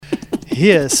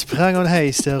Hier ist Prang und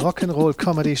Hayes, der Rock'n'Roll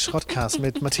Comedy Schrottcast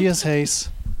mit Matthias Hayes,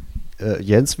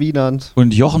 Jens Wienand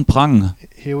und Jochen Prang.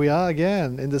 Here we are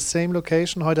again, in the same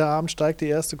location. Heute Abend steigt die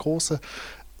erste große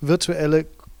virtuelle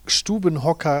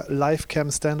Stubenhocker Livecam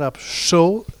Stand-Up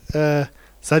Show.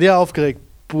 Seid ihr aufgeregt,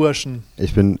 Burschen?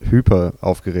 Ich bin hyper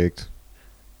aufgeregt.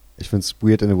 Ich finde es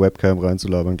weird, in eine Webcam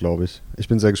reinzulabern, glaube ich. Ich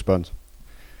bin sehr gespannt.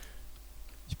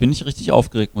 Ich bin nicht richtig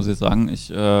aufgeregt, muss ich sagen.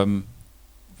 Ich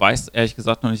weiß ehrlich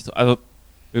gesagt noch nicht so. Also,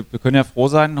 wir können ja froh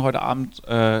sein, heute Abend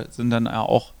sind dann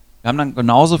auch, wir haben dann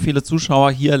genauso viele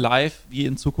Zuschauer hier live wie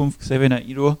in Zukunft Xavier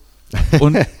Naidoo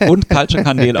und Culture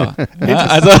Candela. Ja,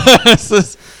 also, es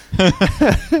ist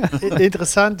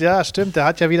Interessant, ja, stimmt. Der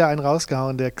hat ja wieder einen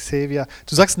rausgehauen, der Xavier.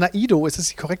 Du sagst Naidoo, ist das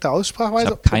die korrekte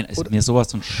Aussprachweise? Ist mir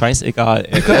sowas von scheißegal.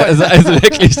 Also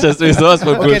wirklich, das ist sowas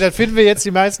von Okay, dann finden wir jetzt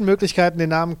die meisten Möglichkeiten, den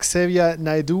Namen Xavier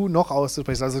Naidoo noch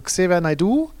auszusprechen. Also Xavier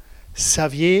Naidoo,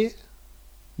 Xavier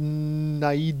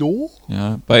Naidoo.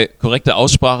 Ja, bei korrekter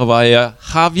Aussprache war ja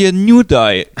Javier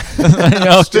Newdye.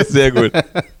 Ja, auch das sehr gut.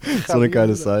 So eine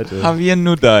geile Seite. Javier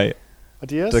Newdye.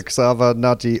 Matthias? Der Xaver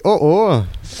Nati. Oh.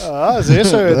 Ah, sehr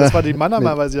schön. Das war die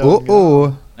Mannermann-Version.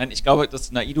 Oh. Nein, ich glaube,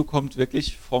 das Naidoo kommt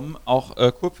wirklich vom auch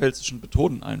kurpfälzischen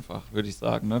Betonen einfach, würde ich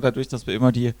sagen. Ne? Dadurch, dass wir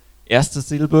immer die erste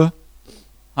Silbe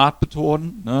hart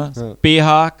betonen. Ne? Ja.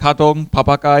 BH, Karton,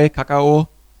 Papagei, Kakao,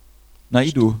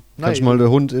 Naidoo. Kannst du mal den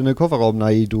Hund in den Kofferraum,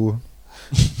 Naidoo.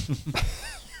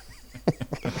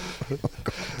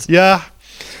 Ja,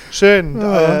 schön.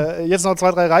 Jetzt noch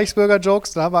 2, 3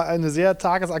 Reichsbürger-Jokes, dann haben wir einen sehr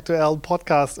tagesaktuellen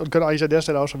Podcast und können eigentlich an der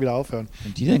Stelle auch schon wieder aufhören. Was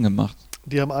haben die denn gemacht?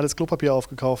 Die haben alles Klopapier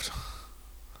aufgekauft.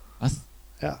 Was?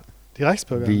 Ja, die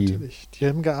Reichsbürger Wie? natürlich. Die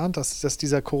haben geahnt, dass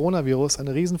dieser Coronavirus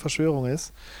eine Riesenverschwörung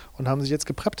ist und haben sich jetzt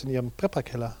gepreppt in ihrem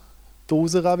Prepperkeller.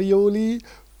 Dose Ravioli,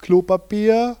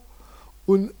 Klopapier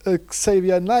und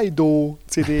Xavier Naidoo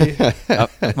CD.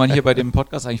 Darf man hier bei dem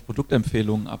Podcast eigentlich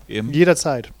Produktempfehlungen abgeben?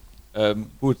 Jederzeit.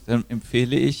 Gut, dann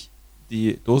empfehle ich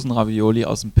die Dosenravioli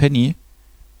aus dem Penny.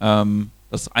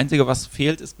 Das Einzige, was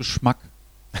fehlt, ist Geschmack.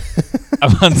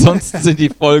 Aber ansonsten sind die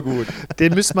voll gut.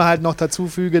 Den müssen wir halt noch dazu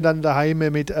fügen, dann daheim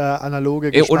mit analoge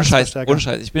Ohne Scheiß, Geschmacksverstärker. ohne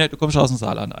Scheiß. Du kommst aus dem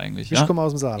Saarland eigentlich, Ich ja? komme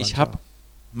aus dem Saarland. Ich habe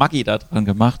Maggi da dran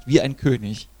gemacht, wie ein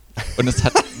König. Und es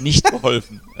hat nicht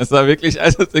geholfen. Es war wirklich,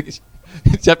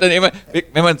 ich habe dann immer,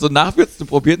 wenn man so Nachwürzen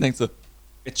probiert, denkt so,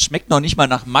 jetzt schmeckt noch nicht mal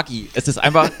nach Maggi. Es ist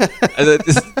einfach, also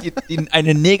das ist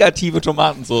eine negative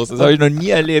Tomatensauce. Das habe ich noch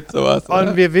nie erlebt, sowas.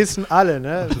 Und wir wissen alle,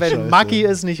 ne, wenn Scheiße. Maggi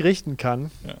es nicht richten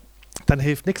kann, Ja. dann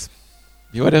hilft nichts.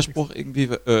 Wie war der Spruch irgendwie,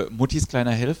 Muttis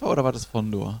kleiner Helfer oder war das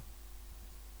Fondor?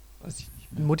 Weiß ich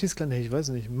nicht mehr. Muttis kleine, ich weiß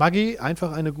nicht. Maggi,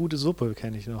 einfach eine gute Suppe,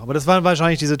 kenne ich noch. Aber das waren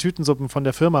wahrscheinlich diese Tütensuppen von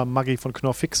der Firma Maggi von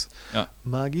Knorrfix. Ja.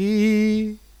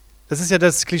 Maggi. Das ist ja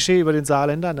das Klischee über den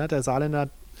Saarländer, ne? Der Saarländer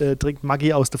trinkt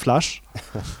Maggi aus der Flasche.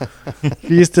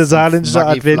 Wie ist der saarländische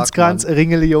Maggi Adventskranz? Flackmann.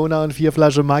 Ringeliona und 4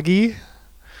 Flaschen Maggi.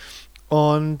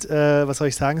 Und was soll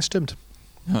ich sagen? Es stimmt.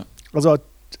 Ja. Also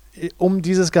um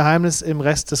dieses Geheimnis im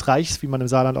Rest des Reichs, wie man im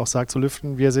Saarland auch sagt, zu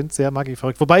lüften, wir sind sehr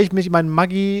Maggi-verrückt. Wobei ich meinen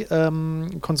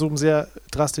Maggi-Konsum sehr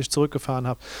drastisch zurückgefahren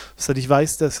habe. Dass ich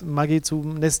weiß, dass Maggi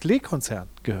zum Nestlé-Konzern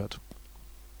gehört.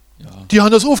 Ja. Die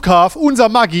haben das aufgekauft, unser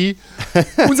Maggi.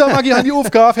 Unser Maggi haben die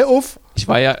aufgekauft, Herr Uff. Ich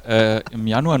war ja im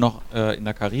Januar noch in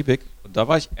der Karibik und da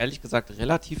war ich ehrlich gesagt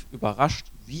relativ überrascht,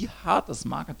 wie hart das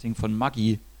Marketing von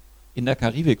Maggi in der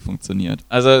Karibik funktioniert.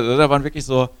 Also da waren wirklich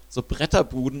so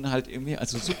Bretterbuden halt irgendwie,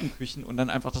 also Suppenküchen und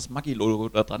dann einfach das Maggi-Logo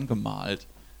da dran gemalt.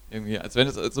 Irgendwie, als wenn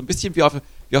es so ein bisschen wie auf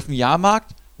dem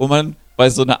Jahrmarkt, wo man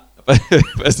bei so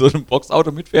einem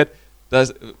Boxauto mitfährt,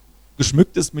 das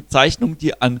geschmückt ist mit Zeichnungen,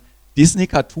 die an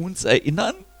Disney-Cartoons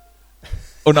erinnern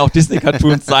und auch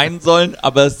Disney-Cartoons sein sollen,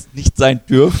 aber es nicht sein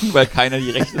dürfen, weil keiner die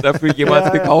Rechte dafür jemals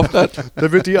gekauft hat.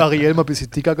 Da wird die Ariel mal ein bisschen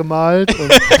dicker gemalt.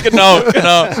 Und Genau.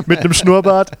 mit einem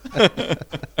Schnurrbart.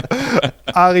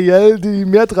 Ariel, die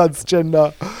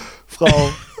Mehr-Transgender-Frau.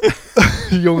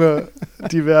 Junge,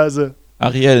 diverse.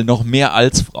 Ariel, noch mehr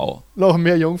als Frau. Noch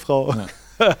mehr Jungfrau.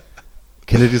 Ja.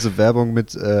 Kennt ihr diese Werbung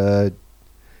mit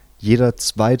jeder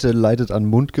Zweite leidet an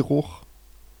Mundgeruch?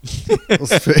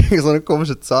 Das ist für irgendeine so eine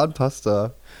komische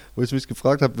Zahnpasta, wo ich mich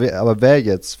gefragt habe, wer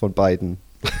jetzt von beiden?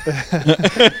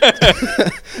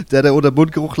 der unter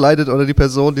Mundgeruch leidet oder die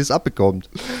Person, die es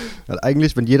abbekommt. Weil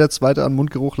eigentlich, wenn jeder Zweite an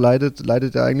Mundgeruch leidet,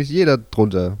 leidet ja eigentlich jeder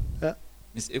drunter. Mir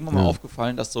ist irgendwann mal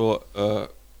aufgefallen, dass so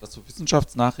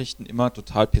Wissenschaftsnachrichten immer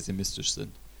total pessimistisch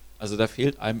sind. Also da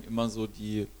fehlt einem immer so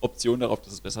die Option darauf,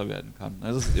 dass es besser werden kann.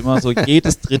 Also es ist immer so,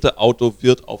 jedes dritte Auto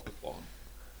wird aufgebrochen.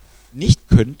 Nicht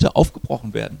könnte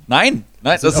aufgebrochen werden. Nein,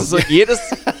 das ist so,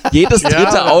 jedes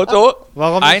dritte Auto,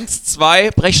 Warum nicht? 1,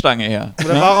 2 Brechstange her.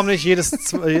 Oder warum nicht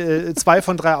 2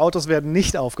 von 3 Autos werden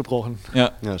nicht aufgebrochen?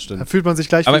 Ja. Ja, Da stimmt. fühlt man sich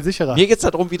gleich Aber viel sicherer. mir geht es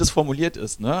darum, wie das formuliert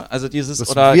ist. Ne? Also dieses, Das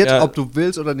oder, wird, ob du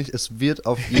willst oder nicht, es wird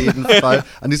auf jeden Fall.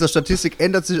 An dieser Statistik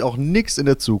ändert sich auch nichts in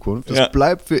der Zukunft. Es Ja.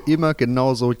 bleibt für immer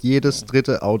genauso jedes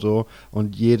dritte Auto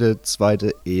und jede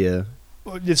zweite Ehe.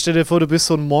 Und jetzt stell dir vor, du bist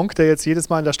so ein Monk, der jetzt jedes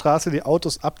Mal in der Straße die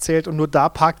Autos abzählt und nur da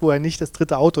parkt, wo er nicht das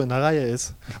dritte Auto in der Reihe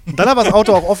ist. Und dann aber das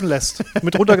Auto auch offen lässt,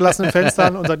 mit runtergelassenen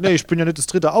Fenstern und sagt, nee, ich bin ja nicht das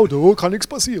dritte Auto, kann nichts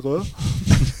passieren.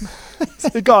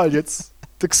 Ist egal jetzt.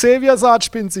 Der Xavier sagt,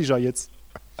 ich bin sicher jetzt.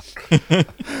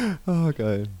 Oh,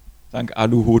 geil. dank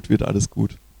Aluhut wird alles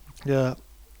gut. Ja.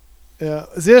 Ja,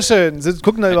 sehr schön.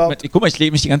 Gucken da überhaupt. Guck mal, ich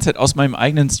lege mich die ganze Zeit aus meinem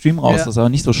eigenen Stream raus, Ja. das ist aber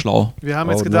nicht so schlau. Wir haben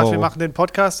jetzt Oh, gedacht, no. wir machen den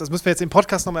Podcast. Das müssen wir jetzt im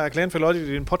Podcast nochmal erklären für Leute,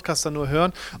 die den Podcast dann nur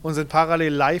hören und sind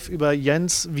parallel live über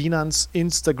Jens Wienerns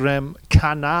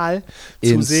Instagram-Kanal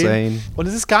zu sehen. Insane. Und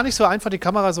es ist gar nicht so einfach, die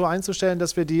Kamera so einzustellen,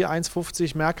 dass wir die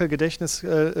 1,50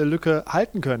 Merkel-Gedächtnislücke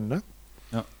halten können. Ne?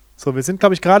 Ja. So, wir sind,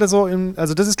 glaube ich, gerade so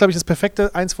also das ist, glaube ich, das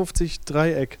perfekte 1,50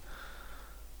 Dreieck.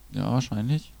 Ja,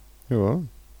 wahrscheinlich. Ja.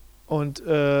 Und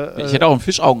Ich hätte auch ein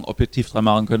Fischaugenobjektiv dran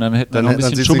machen können, dann hätten wir Dann noch ein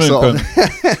hätte- bisschen dann schummeln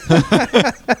sieht's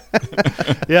können.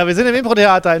 ja, wir sind im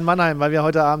Impro-Theater in Mannheim, weil wir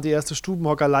heute Abend die erste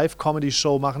Stubenhocker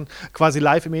Live-Comedy-Show machen, quasi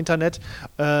live im Internet,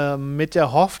 mit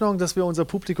der Hoffnung, dass wir unser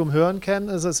Publikum hören können.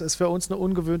 Also es ist für uns eine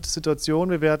ungewöhnte Situation.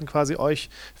 Wir werden quasi euch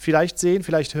vielleicht sehen,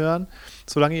 vielleicht hören,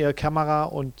 solange ihr Kamera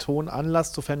und Ton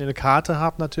anlasst, sofern ihr eine Karte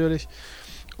habt natürlich.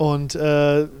 Und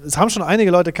es haben schon einige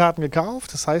Leute Karten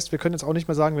gekauft. Das heißt, wir können jetzt auch nicht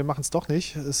mehr sagen, wir machen es doch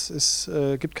nicht. Es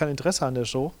gibt kein Interesse an der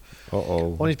Show. Oh,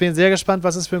 oh. Und ich bin sehr gespannt,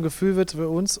 was es für ein Gefühl wird für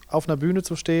uns, auf einer Bühne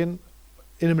zu stehen,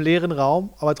 in einem leeren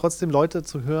Raum, aber trotzdem Leute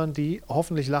zu hören, die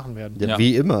hoffentlich lachen werden. Ja, Ja.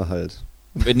 wie immer halt.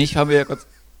 Und wenn nicht, haben wir ja Gott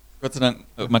sei Dank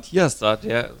Matthias da,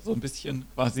 der so ein bisschen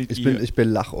quasi Ich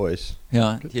belach euch.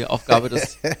 die Aufgabe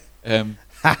des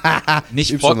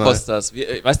nicht Üb schon mal. Vorkosters,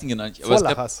 ich weiß nicht genau nicht, aber es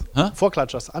gab Vorlachers, Hä?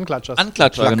 Vorklatschers, Anklatschers.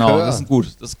 Anklatscher, Klakör. genau, das ist gut,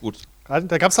 das ist gut. Da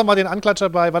gab es doch mal den Anklatscher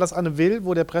bei, war das Anne Will,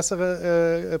 wo der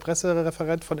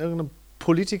Pressereferent von irgendeinem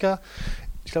Politiker,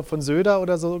 ich glaube von Söder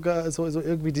oder sogar so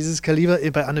irgendwie dieses Kaliber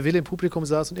bei Anne Will im Publikum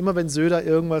saß und immer wenn Söder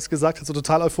irgendwas gesagt hat, so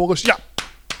total euphorisch, ja,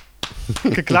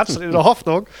 geklatscht hat in der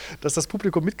Hoffnung, dass das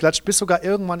Publikum mitklatscht, bis sogar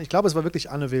irgendwann, ich glaube, es war wirklich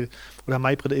Anne Will oder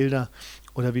Maybrit Illner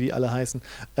oder wie die alle heißen,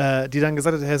 die dann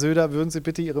gesagt hat, Herr Söder, würden Sie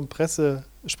bitte Ihrem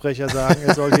Pressesprecher sagen,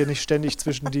 er soll hier nicht ständig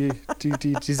zwischen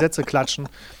die Sätze klatschen.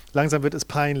 Langsam wird es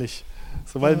peinlich.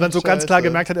 So, weil man so ganz klar Scheiße.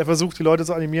 gemerkt hat, er versucht, die Leute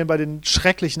zu animieren bei den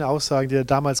schrecklichen Aussagen, die er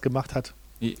damals gemacht hat.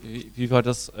 Wie war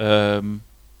das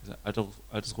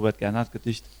altes Robert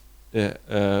Gernhardt-Gedicht?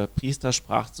 Der Priester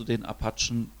sprach zu den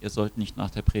Apachen, ihr sollt nicht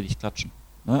nach der Predigt klatschen.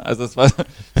 Ne? Also es war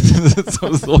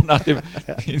so nach dem,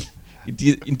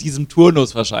 in diesem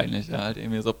Turnus wahrscheinlich, ja, halt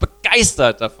irgendwie so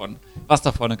begeistert davon, was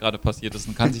da vorne gerade passiert ist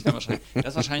und kann sich dann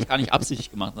wahrscheinlich gar nicht absichtlich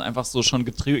gemacht, sondern einfach so schon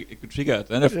getriggert.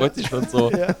 Ne? Der freut sich schon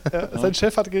so. Ja. Sein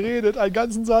Chef hat geredet, einen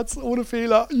ganzen Satz, ohne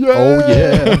Fehler. Oh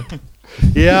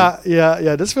yeah.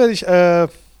 Ja, das werde ich.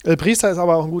 Priester ist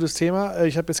aber auch ein gutes Thema.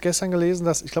 Ich habe jetzt gestern gelesen,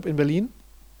 dass, ich glaube, in Berlin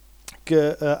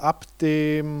ab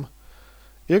dem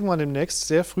irgendwann demnächst,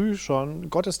 sehr früh schon,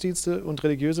 Gottesdienste und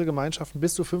religiöse Gemeinschaften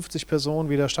bis zu 50 Personen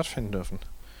wieder stattfinden dürfen.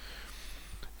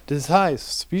 Das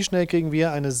heißt, wie schnell kriegen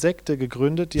wir eine Sekte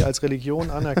gegründet, die als Religion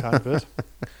anerkannt wird,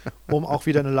 um auch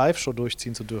wieder eine Live-Show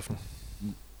durchziehen zu dürfen?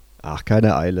 Ach,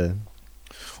 keine Eile.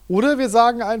 Oder wir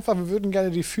sagen einfach, wir würden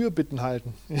gerne die Fürbitten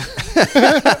halten.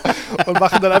 Und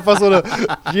machen dann einfach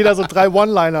jeder so 3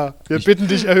 One-Liner. Wir bitten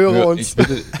dich, erhöre uns.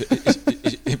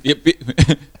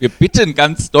 Wir bitten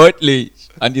ganz deutlich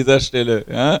an dieser Stelle.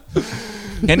 Ja?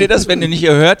 Kennt ihr das, wenn ihr nicht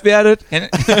erhört werdet? Kennt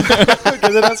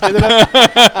ihr das?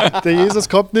 Der Jesus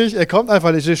kommt nicht, er kommt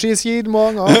einfach nicht. Du stehst jeden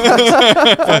Morgen auf.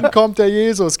 Wann kommt der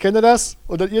Jesus? Kennt ihr das?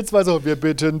 Und dann ihr zwei so, wir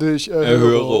bitten dich,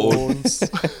 erhöre uns.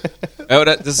 Ja,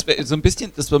 oder das ist so ein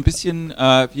bisschen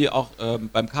wie auch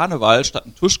beim Karneval, statt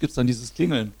einem Tusch gibt es dann dieses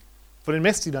Klingeln. Von den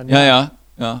Messdienern, Ja.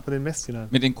 Von den Messdienern.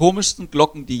 Mit den komischsten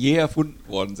Glocken, die je erfunden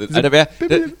worden sind. Alter,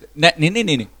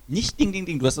 nee. Nicht Ding, Ding,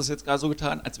 Ding. Du hast das jetzt gerade so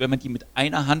getan, als wenn man die mit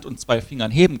einer Hand und 2 Fingern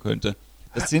heben könnte.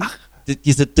 Das sind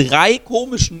diese 3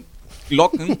 komischen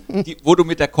Glocken, wo du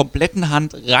mit der kompletten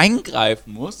Hand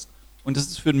reingreifen musst. Und das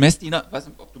ist für einen Messdiener, weiß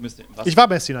nicht, ob du Messdiener warst. Ich war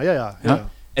Messdiener, ja.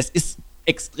 Es ist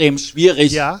extrem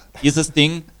schwierig, Ja. dieses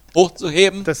Ding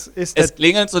hochzuheben, Das ist es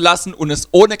klingeln zu lassen und es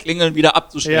ohne Klingeln wieder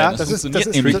abzustellen. Ja, das das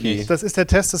funktioniert nämlich ist, nicht. das ist der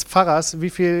Test des Pfarrers, wie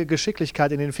viel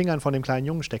Geschicklichkeit in den Fingern von dem kleinen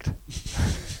Jungen steckt.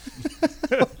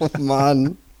 Oh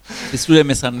Mann. Bist du der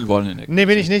misshandelt worden in der Kirche? Nee,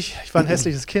 bin ich nicht. Ich war ein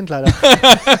hässliches Kind leider.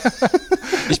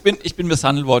 Ich bin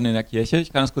misshandelt worden in der Kirche.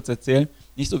 Ich kann das kurz erzählen.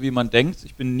 Nicht so, wie man denkt.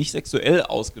 Ich bin nicht sexuell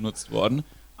ausgenutzt worden.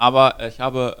 Aber ich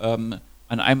habe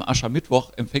an einem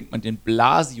Aschermittwoch empfängt man den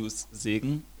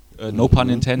Blasius-Segen. No pun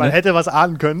intended. Man hätte was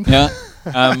ahnen können. Ja,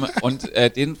 und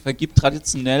den vergibt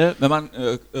traditionell, wenn man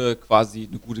quasi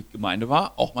eine gute Gemeinde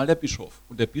war, auch mal der Bischof.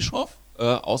 Und der Bischof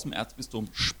aus dem Erzbistum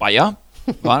Speyer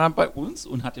war dann bei uns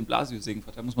und hat den Blasius-Segen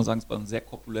verteilt. Muss man sagen, es war ein sehr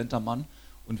korpulenter Mann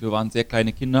und wir waren sehr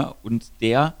kleine Kinder. Und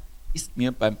der ist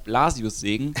mir beim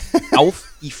Blasius-Segen auf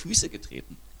die Füße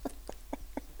getreten.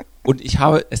 Und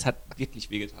es hat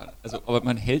wirklich wehgetan. Also, aber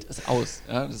man hält es aus.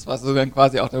 Ja? Das war so dann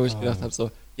quasi auch da, wo ich gedacht habe,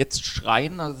 so, jetzt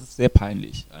schreien, das ist sehr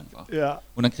peinlich einfach. Ja.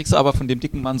 Und dann kriegst du aber von dem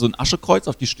dicken Mann so ein Aschekreuz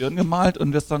auf die Stirn gemalt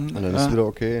und das dann... Und dann ist wieder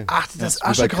okay. Ach, das Wie bei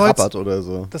Aschekreuz. Krabbert oder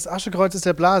so. Das Aschekreuz ist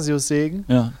der Blasius-Segen.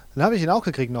 Ja. Dann habe ich ihn auch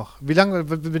gekriegt noch. Wie lange,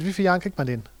 mit wie vielen Jahren kriegt man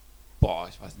den? Boah,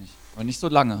 ich weiß nicht. Aber nicht so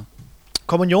lange.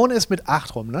 Kommunion ist mit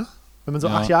 8 rum, ne? Wenn man so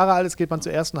Ja. 8 Jahre alt ist, geht man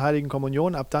zur ersten Heiligen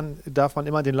Kommunion. Ab dann darf man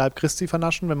immer den Leib Christi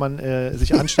vernaschen, wenn man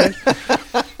sich anstellt.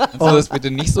 Kannst du das bitte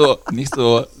nicht so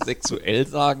sexuell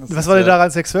sagen? Das Was ist war denn ja-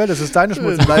 daran sexuell? Das ist deine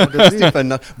Schmutz. Leib Christi.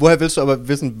 Woher willst du aber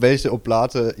wissen, welche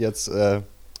Oblate jetzt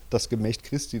das Gemächt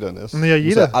Christi dann ist? Ja, Du musst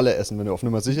jeder. alle essen, wenn du auf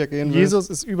Nummer sicher gehen willst. Jesus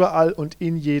ist überall und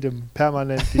in jedem,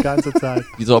 permanent, die ganze Zeit.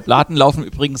 Diese Oblaten laufen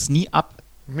übrigens nie ab.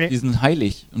 Die Nee, sind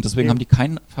heilig und deswegen Nee. haben die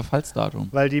kein Verfallsdatum.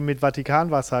 weil die mit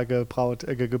Vatikanwasser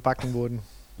gebacken wurden.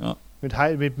 Ja.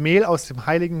 Mit Mehl aus dem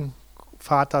Heiligen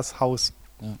Vaters Haus.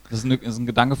 Ja. Das ist ein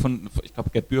Gedanke von, ich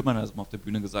glaube, Gerd Bührmann hat es mal auf der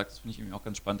Bühne gesagt, das finde ich irgendwie auch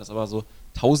ganz spannend, dass aber so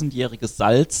 1000-jähriges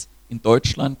Salz in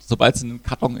Deutschland, sobald es in den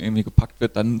Karton irgendwie gepackt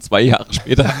wird, dann 2 Jahre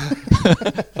später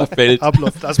verfällt.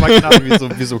 Ablauf, das war knapp.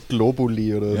 wie so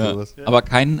Globuli oder Ja. sowas. Ja. Aber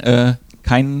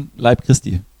kein Leib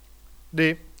Christi.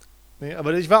 Nee. Nee,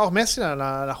 aber ich war auch Messdiener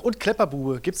nach und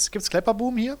Klepperbube. Gibt's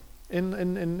Klepperbuben hier in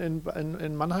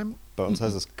Mannheim? Bei uns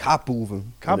heißt es Karbuwe.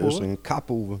 Karbuwe?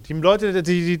 Karbuwe. Die Leute,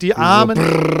 die armen,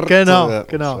 genau, So, ja,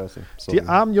 genau. scheiße, sorry. Die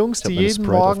armen Jungs, Ich hab die meine jeden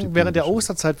Sprite auf die Morgen Bühne während der geschmissen.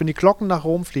 Osterzeit, wenn die Glocken nach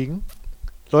Rom fliegen,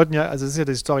 Leuten ja, also das ist ja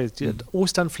die Story,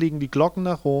 Ostern fliegen die Glocken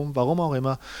nach Rom, warum auch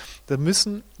immer, da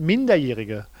müssen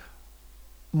Minderjährige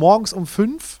morgens um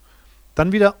 5,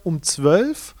 dann wieder um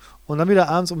 12 und dann wieder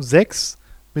abends um 6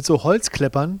 mit so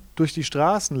Holzkleppern durch die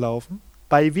Straßen laufen,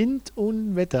 bei Wind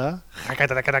und Wetter,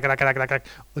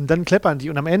 und dann kleppern die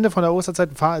und am Ende von der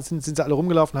Osterzeit sind sie alle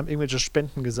rumgelaufen und haben irgendwelche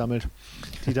Spenden gesammelt,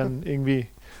 die dann irgendwie...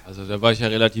 Also da war ich ja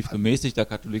relativ gemäßigt, der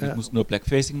Katholik, Ja. ich musste nur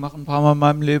Blackfacing machen ein paar Mal in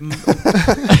meinem Leben.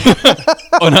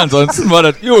 Und ansonsten war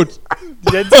das gut.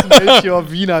 Jens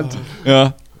Melchior Wienand.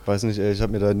 Ja. Weiß nicht, ey, ich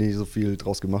habe mir da nie so viel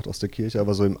draus gemacht aus der Kirche,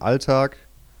 aber so im Alltag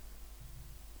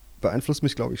beeinflusst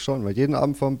mich, glaube ich, schon. Weil jeden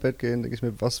Abend vorm Bett gehen, denke ich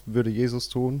mir, was würde Jesus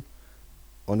tun?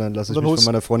 Und dann lasse ich Und dann mich von holst-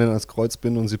 meiner Freundin ans Kreuz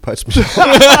binden und sie peitscht mich auf.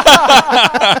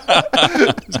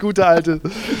 Das gute alte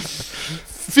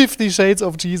 50 Shades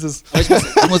of Jesus. Aber ich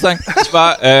muss sagen, ich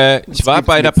war gibt's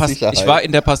bei der mit Sicherheit. ich war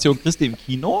in der Passion Christi im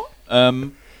Kino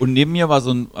und neben mir war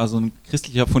so ein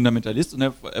christlicher Fundamentalist und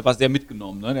er war sehr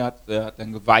mitgenommen. Ne? Der hat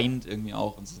dann geweint irgendwie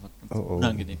auch und das war ganz Oh.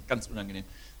 unangenehm, ganz unangenehm.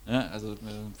 Ne? Also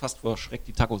mir sind fast vor Schreck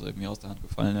die Tacos irgendwie aus der Hand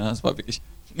gefallen. Ne? Das war wirklich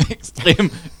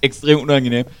extrem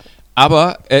unangenehm.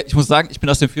 Aber ich muss sagen, ich bin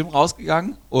aus dem Film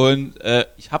rausgegangen und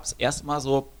ich habe es erstmal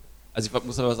so, also ich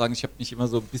muss aber sagen, ich habe mich immer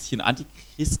so ein bisschen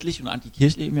antichristlich und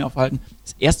antikirchlich in mir aufgehalten.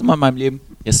 Das erste Mal in meinem Leben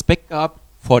Respekt gehabt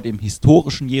vor dem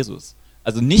historischen Jesus.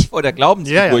 Also nicht vor der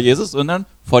Glaubensfigur Ja, ja. Jesus, sondern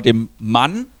vor dem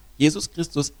Mann Jesus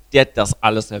Christus, der das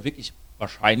alles ja wirklich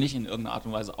wahrscheinlich in irgendeiner Art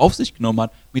und Weise auf sich genommen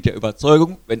hat, mit der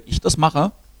Überzeugung, wenn ich das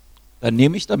mache, dann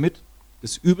nehme ich damit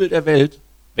das Übel der Welt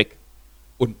weg.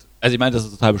 Und, also ich meine, das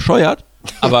ist total bescheuert,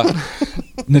 aber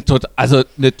eine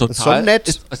total... ist schon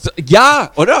nett. Ja,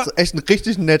 oder? Das ist echt ein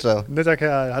richtig netter. Netter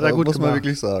Kerl, hat er gut muss man gemacht.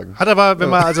 wirklich sagen. Hat aber, wenn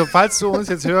man, also falls du uns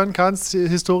jetzt hören kannst,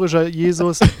 historischer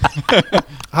Jesus,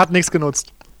 hat nichts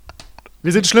genutzt.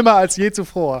 Wir sind schlimmer als je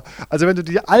zuvor. Also wenn du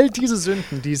dir all diese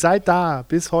Sünden, die seit da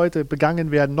bis heute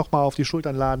begangen werden, nochmal auf die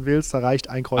Schultern laden willst, da reicht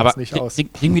ein Kreuz Aber nicht aus.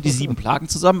 kriegen wir die 7 Plagen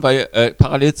zusammen? Weil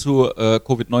parallel zu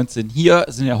Covid-19 hier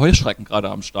sind ja Heuschrecken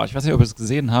gerade am Start. Ich weiß nicht, ob ihr es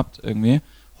gesehen habt, irgendwie.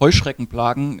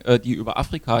 Heuschreckenplagen, die über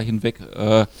Afrika hinweg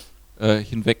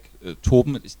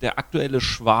toben. Der aktuelle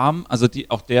Schwarm, also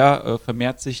auch der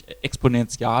vermehrt sich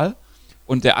exponentiell.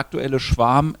 Und der aktuelle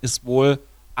Schwarm ist wohl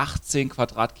 18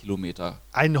 Quadratkilometer.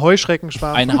 Ein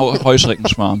Heuschreckenschwarm. Ein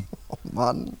Heuschreckenschwarm. Oh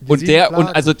Mann. Die Und 7 der, Plagen.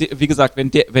 und also wie gesagt,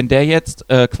 wenn der jetzt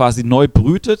quasi neu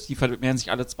brütet, die vermehren sich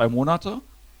alle 2 Monate,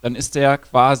 dann ist der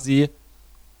quasi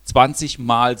 20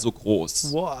 Mal so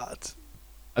groß. What?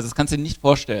 Also das kannst du dir nicht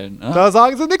vorstellen. Ne? Da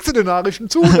sagen sie nichts in den Nachrichten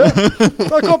zu, ne?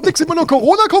 Da kommt nichts, immer nur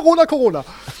Corona, Corona, Corona.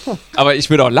 Aber ich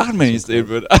würde auch lachen, wenn ich es sehen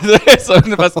würde. Also,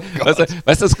 weißt du,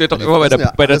 das wird doch immer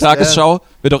bei der Tagesschau,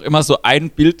 wird doch immer so ein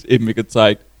Bild irgendwie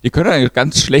gezeigt. Die können ja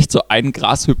ganz schlecht so einen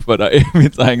Grashüpfer da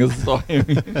irgendwie zeigen. Das ist doch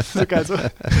irgendwie so geil. So.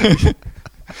 Ich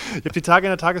habe die Tage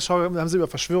in der Tagesschau, haben sie über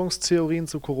Verschwörungstheorien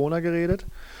zu Corona geredet.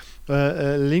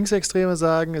 Linksextreme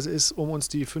sagen, es ist, um uns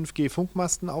die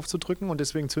 5G-Funkmasten aufzudrücken und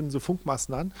deswegen zünden sie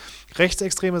Funkmasten an.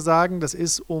 Rechtsextreme sagen, das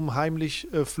ist, um heimlich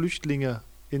Flüchtlinge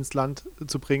ins Land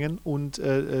zu bringen und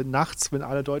nachts, wenn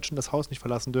alle Deutschen das Haus nicht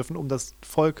verlassen dürfen, um das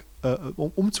Volk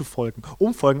umzufolgen.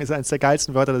 Umfolgen ist eines der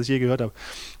geilsten Wörter, das ich je gehört habe.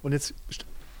 Und jetzt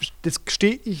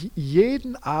stehe ich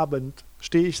jeden Abend,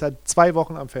 seit 2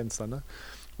 Wochen am Fenster, ne?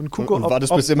 Und gucke, und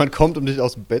wartest, bis jemand kommt, um dich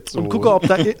aus dem Bett zu holen. Und gucke, ob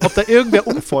da irgendwer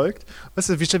umfolgt. Weißt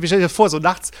du, wie stell dir vor, so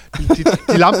nachts,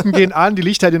 die Lampen gehen an, die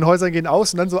Lichter in den Häusern gehen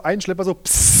aus und dann so ein Schlepper so,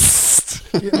 psst,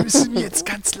 wir müssen jetzt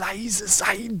ganz leise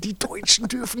sein, die Deutschen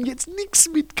dürfen jetzt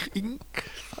nichts mitkriegen.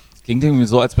 Es klingt irgendwie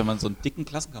so, als wenn man so einen dicken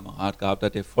Klassenkamerad gehabt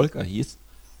hat, der Volker hieß,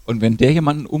 und wenn der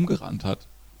jemanden umgerannt hat,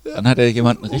 dann hat er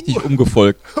jemanden richtig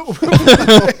umgefolgt.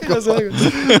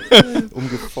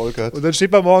 Umgefolgert. Und dann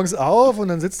steht man morgens auf und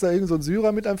dann sitzt da irgend so ein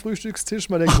Syrer mit am Frühstückstisch.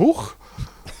 Man denkt, huch,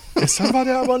 gestern war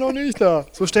der aber noch nicht da.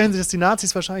 So stellen sich das die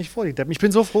Nazis wahrscheinlich vor. Ich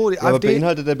bin so froh, die aber AfD...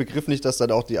 beinhaltet der Begriff nicht, dass dann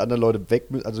auch die anderen Leute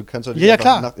weg müssen? Also du kannst ja,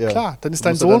 klar, klar. Dann ist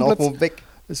dein Sohn dann auch wo weg.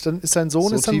 Ist dein Sohn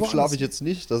so ist dann tief schlafe ich jetzt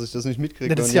nicht, dass ich das nicht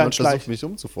mitkriege, wenn jemand versucht, mich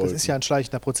umzufolgen. Das ist ja ein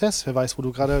schleichender Prozess. Wer weiß, wo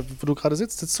du gerade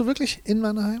sitzt. Sitzt du wirklich in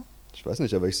Mannheim? Ich weiß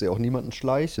nicht, aber ich sehe auch niemanden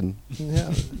schleichen. Ja,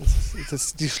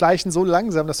 die schleichen so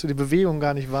langsam, dass du die Bewegung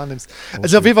gar nicht wahrnimmst.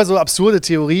 Also auf jeden Fall so absurde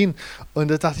Theorien.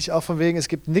 Und da dachte ich auch von wegen, es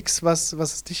gibt nichts, was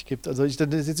es dich gibt. Also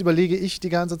jetzt überlege ich die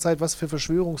ganze Zeit, was für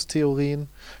Verschwörungstheorien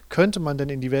könnte man denn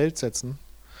in die Welt setzen,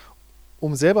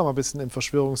 um selber mal ein bisschen im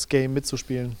Verschwörungsgame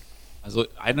mitzuspielen. Also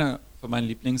eine von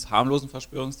meinen harmlosen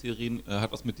Verschwörungstheorien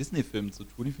hat was mit Disney-Filmen zu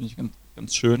tun. Die finde ich ganz,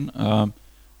 ganz schön.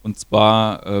 Und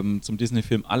zwar zum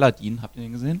Disney-Film Aladdin. Habt ihr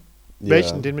den gesehen?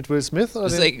 Welchen? Den mit Will Smith? Oder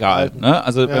das ist egal. Ne?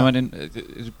 Also wenn man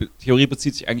die Theorie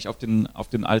bezieht sich eigentlich auf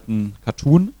den alten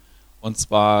Cartoon. Und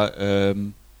zwar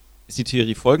ist die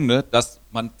Theorie folgende, dass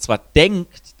man zwar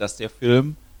denkt, dass der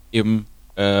Film im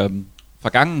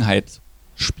Vergangenheit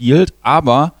spielt,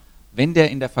 aber wenn der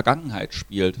in der Vergangenheit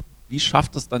spielt, wie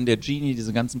schafft es dann der Genie,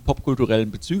 diese ganzen popkulturellen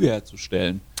Bezüge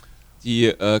herzustellen,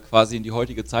 die quasi in die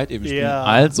heutige Zeit eben spielen?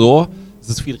 Also es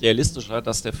ist viel realistischer,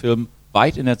 dass der Film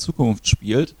weit in der Zukunft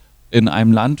spielt, in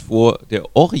einem Land, wo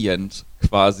der Orient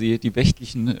quasi die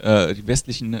westlichen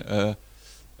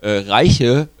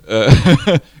Reiche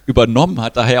übernommen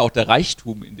hat, daher auch der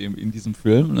Reichtum in diesem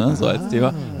Film, ne, so als Thema.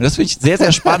 Und das finde ich sehr,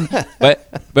 sehr spannend, weil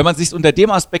wenn man sich es unter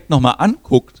dem Aspekt nochmal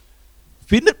anguckt,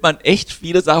 findet man echt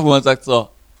viele Sachen, wo man sagt so,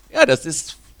 ja, das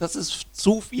ist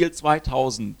zu viel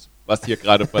 2000, was hier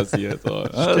gerade passiert. So,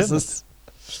 ja,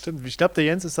 Stimmt. Ich glaube, der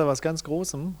Jens ist da was ganz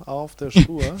Großem auf der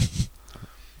Spur.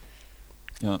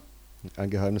 Ja. Ein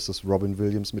Geheimnis, das Robin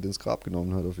Williams mit ins Grab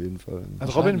genommen hat, auf jeden Fall.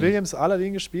 Hat Robin Williams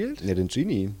Aladdin gespielt? Ja, den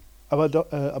Genie. Aber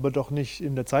doch nicht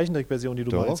in der Zeichentrickversion, die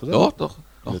du meinst, oder? Doch.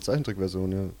 In der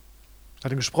Zeichentrickversion, ja.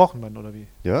 Hat er gesprochen dann, oder wie?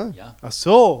 Ja? Ja. Ach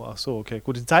so, okay.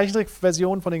 Gut, die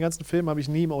Zeichentrickversion von den ganzen Filmen habe ich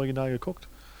nie im Original geguckt.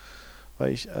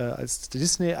 Weil ich, als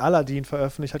Disney Aladdin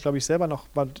veröffentlicht hat, glaube ich, selber noch,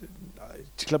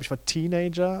 ich war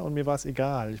Teenager und mir war es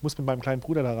egal. Ich muss mit meinem kleinen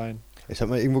Bruder da rein. Ich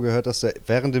habe mal irgendwo gehört, dass er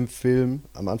während dem Film,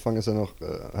 am Anfang ist er noch,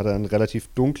 hat er einen relativ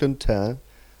dunklen Teint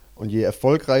und je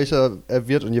erfolgreicher er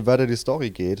wird und je weiter die Story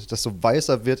geht, desto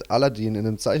weißer wird Aladdin in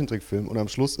einem Zeichentrickfilm und am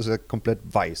Schluss ist er komplett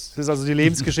weiß. Das ist also die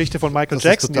Lebensgeschichte von Michael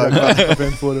Jackson, die da gerade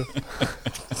verfilmt wurde.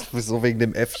 So wegen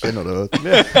dem Äffchen oder was?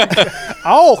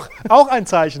 Auch ein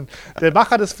Zeichen. Der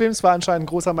Macher des Films war anscheinend ein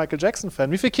großer Michael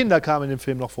Jackson-Fan. Wie viele Kinder kamen in dem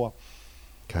Film noch vor?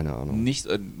 Keine Ahnung. Nicht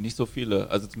so viele,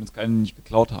 also zumindest keine, die nicht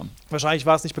geklaut haben. Wahrscheinlich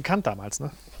war es nicht bekannt damals,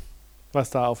 ne? Was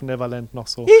da auf Neverland noch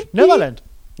so. Neverland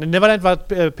war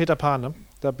Peter Pan, ne?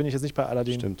 Da bin ich jetzt nicht bei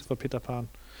Aladdin. Stimmt. Das war Peter Pan.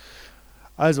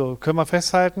 Also, können wir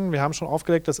festhalten, wir haben schon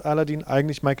aufgedeckt, dass Aladdin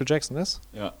eigentlich Michael Jackson ist.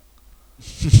 Ja.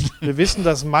 Wir wissen,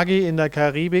 dass Maggi in der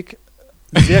Karibik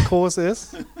sehr groß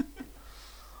ist.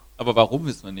 Aber warum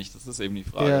wissen wir nicht? Das ist eben die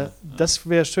Frage. Ja, das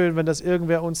wäre schön, wenn das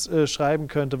irgendwer uns schreiben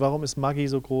könnte. Warum ist Maggi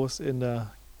so groß in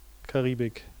der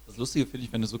Karibik? Das Lustige finde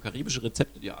ich, wenn du so karibische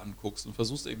Rezepte dir anguckst und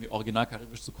versuchst irgendwie original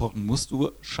karibisch zu kochen, musst du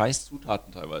scheiß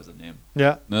Zutaten teilweise nehmen.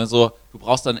 Ja. Ne, so, du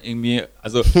brauchst dann irgendwie,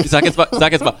 also ich sag jetzt mal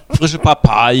frische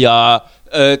Papaya,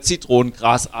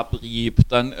 Zitronengrasabrieb,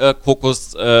 dann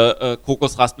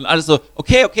Kokosraspeln, alles so,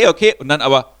 okay. Und dann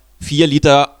aber 4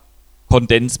 Liter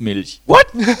Kondensmilch. What?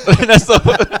 Und das so,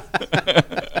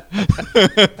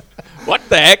 what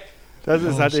the heck?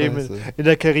 Das ist halt eben, Scheiße. in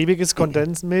der Karibik ist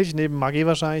Kondensmilch neben Maggi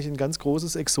wahrscheinlich ein ganz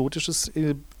großes exotisches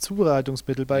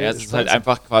Zubereitungsmittel bei Ja, es ist halt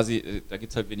einfach quasi, da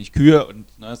gibt es halt wenig Kühe und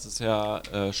es ist ja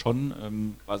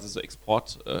schon quasi so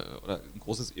Export oder ein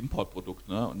großes Importprodukt,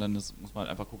 ne? Und dann muss man halt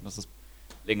einfach gucken, dass das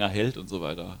länger hält und so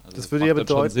weiter. Also Das würde ja macht dann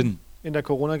schon bedeuten, Sinn. in der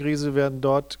Corona-Krise werden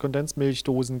dort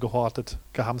Kondensmilchdosen gehortet,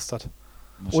 gehamstert.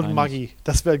 Und Wahrscheinlich. Maggi.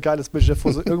 Das wäre ein geiles Bild.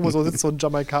 Irgendwo so sitzt so ein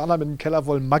Jamaikaner mit einem Keller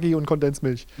voll Maggi und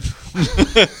Kondensmilch.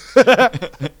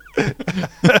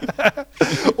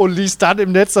 Und liest dann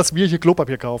im Netz, dass wir hier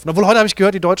Klopapier kaufen. Obwohl, heute habe ich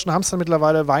gehört, die Deutschen hamstern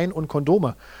mittlerweile Wein und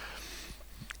Kondome.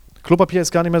 Klopapier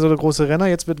ist gar nicht mehr so der große Renner.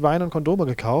 Jetzt wird Wein und Kondome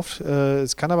gekauft.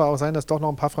 Es kann aber auch sein, dass doch noch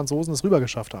ein paar Franzosen es rüber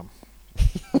geschafft haben.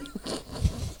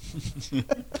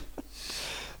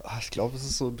 Ich glaube, es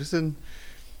ist so ein bisschen.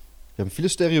 Wir haben viele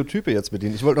Stereotype jetzt mit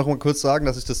denen. Ich wollte noch mal kurz sagen,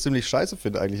 dass ich das ziemlich scheiße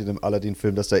finde eigentlich in dem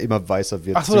Aladdin-Film, dass der immer weißer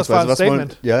wird. Ach so, das war ein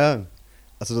Statement. Ja.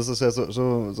 Also das ist ja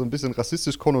so ein bisschen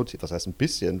rassistisch konnotiert. Was heißt ein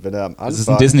bisschen? Wenn er am Anfang Es ist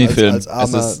ein Disney-Film. als Es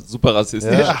armer, ist super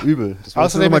rassistisch. ja, übel. Das wollte ich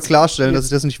Außerdem nur mal jetzt- klarstellen, dass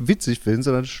ich das nicht witzig finde,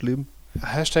 sondern schlimm.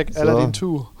 Hashtag So. Aladdin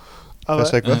 2. Aber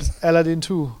Hashtag was? Aladdin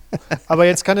 2. Aber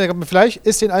jetzt kann er, vielleicht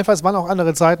ist den einfach, es waren auch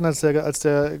andere Zeiten, als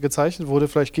der gezeichnet wurde,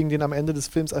 vielleicht ging den am Ende des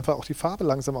Films einfach auch die Farbe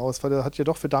langsam aus, weil der hat ja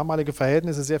doch für damalige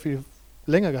Verhältnisse sehr viel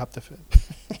länger gehabt, der Film.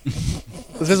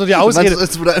 Das wäre so die Du meinst, Ausrede.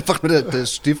 es wurde einfach nur der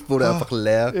Stift wurde einfach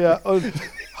leer. Ja, und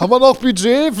haben wir noch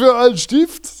Budget für einen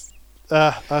Stift?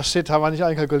 Shit, haben wir nicht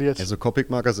einkalkuliert. Also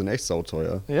Copic-Marker sind echt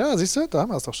sauteuer. Ja, siehst du, da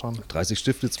haben wir es doch schon. 30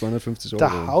 Stifte, 250 Euro.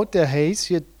 Da haut der Hayes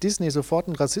hier Disney sofort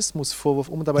einen Rassismusvorwurf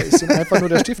um und dabei ist ihm einfach nur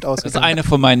der Stift Das ist ausgegangen. eine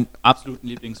von meinen absoluten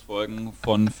Lieblingsfolgen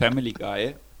von Family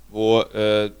Guy, wo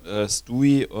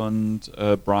Stewie und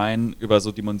Brian über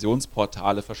so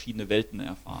Dimensionsportale verschiedene Welten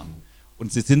erfahren.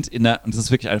 Und sie sind und das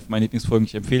ist wirklich eine von meinen Lieblingsfolgen,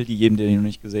 ich empfehle die jedem, der die noch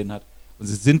nicht gesehen hat. Und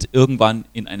sie sind irgendwann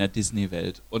in einer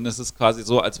Disney-Welt. Und es ist quasi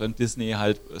so, als wenn Disney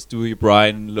halt Stewie,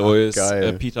 Brian, Lois,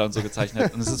 geil. Peter und so gezeichnet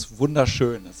hat. Und es ist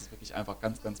wunderschön. Es ist wirklich einfach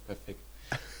ganz, ganz perfekt.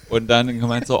 Und dann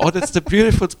gemeint so, oh, that's the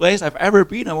beautiful place I've ever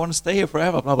been, I want to stay here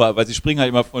forever, bla bla. Weil sie springen halt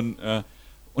immer von,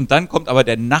 und dann kommt aber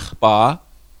der Nachbar,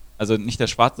 also nicht der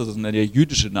schwarze, sondern der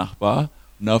jüdische Nachbar,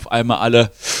 und auf einmal alle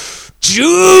Jews!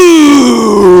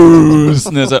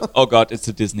 Und er so, oh Gott, it's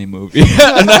a Disney movie.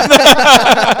 Und dann,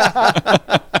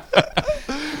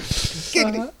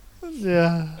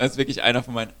 Ja. das ist wirklich einer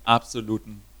von meinen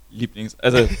absoluten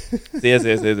Also sehr,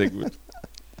 sehr, sehr, sehr gut.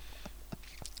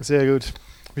 Sehr gut.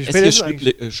 Wie Es spät hier ist es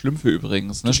eigentlich? Schlümpfe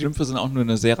übrigens. Ne? Schlümpfe sind auch nur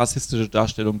eine sehr rassistische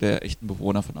Darstellung der echten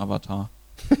Bewohner von Avatar.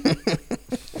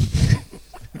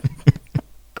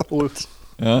 Gut.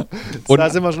 Ja? Da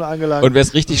sind wir schon angelangt. Und wer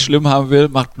es richtig schlimm haben will,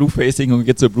 macht Bluefacing und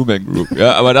geht zur Blue Man Group.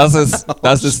 Ja? Aber das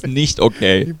ist nicht Die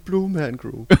okay. Blue Man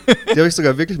Group. Die habe ich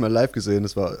sogar wirklich mal live gesehen.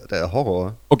 Das war der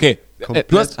Horror. Okay,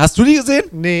 Komplett. hast du die gesehen?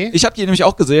 Nee. Ich habe die nämlich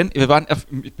auch gesehen.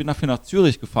 Ich bin dafür nach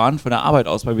Zürich gefahren, von der Arbeit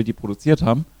aus, weil wir die produziert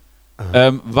haben.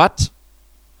 Was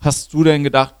hast du denn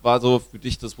gedacht, war so für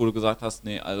dich das, wo du gesagt hast,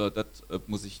 nee, also das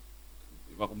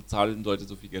warum zahlen Leute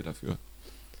so viel Geld dafür?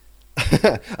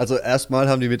 Also erstmal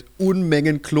haben die mit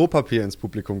Unmengen Klopapier ins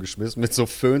Publikum geschmissen, mit so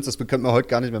Föhns, das könnte man heute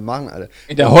gar nicht mehr machen, Alter.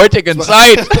 In der heutigen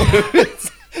Zeit!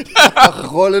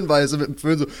 Ach, rollenweise mit dem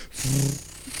Föhn so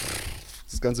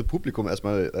das ganze Publikum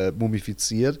erstmal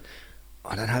mumifiziert.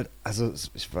 Und dann halt, also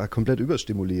ich war komplett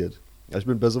überstimuliert. Ja, ich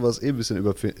bin bei sowas ein bisschen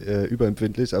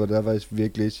überempfindlich, aber da war ich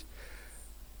wirklich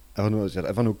ich hatte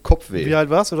einfach nur Kopfweh. Wie alt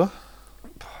warst du da?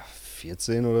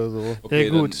 14 oder so. Okay,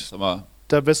 Ja, gut. Dann, sag mal,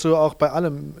 Da wärst du auch bei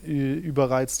allem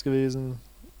überreizt gewesen.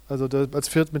 Also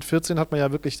mit 14 hat man ja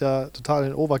wirklich da total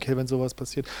den Overkill, wenn sowas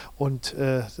passiert. Und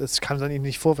das kann man ihnen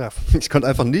nicht vorwerfen. Ich konnte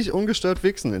einfach nicht ungestört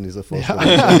wichsen in dieser Vorstellung.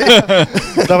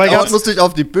 Dabei Dort gab's musste ich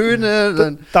auf die Bühne,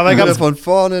 dann dabei wieder gab's- von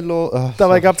vorne los. Ach,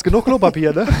 dabei gab's genug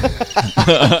Klopapier, ne?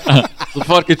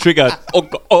 sofort getriggert. Oh,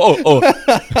 oh, oh, oh.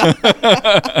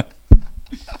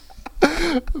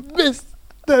 Mist.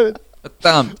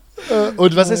 Verdammt.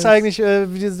 Und was ist eigentlich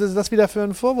das wieder für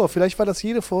ein Vorwurf? Vielleicht war das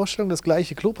jede Vorstellung das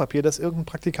gleiche Klopapier, das irgendein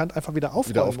Praktikant einfach wieder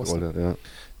aufrollen wieder musste. aufgerollt, ja.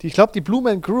 Ich glaube, die Blue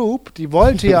Man Group, die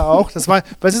wollte ja auch, weil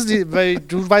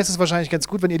du weißt es wahrscheinlich ganz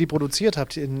gut, wenn ihr die produziert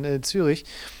habt in Zürich,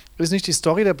 ist nicht die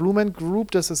Story der Blue Man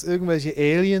Group, dass es irgendwelche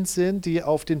Aliens sind, die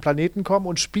auf den Planeten kommen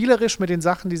und spielerisch mit den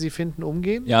Sachen, die sie finden,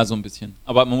 umgehen? Ja, so ein bisschen.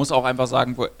 Aber man muss auch einfach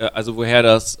sagen, woher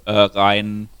das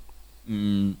rein,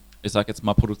 ich sag jetzt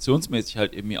mal, produktionsmäßig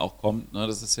halt irgendwie auch kommt. Ne?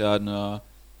 Das ist ja eine,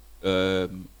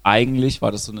 eigentlich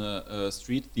war das so eine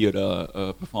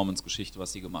Street-Theater-Performance-Geschichte,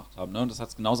 was sie gemacht haben. Ne? Und das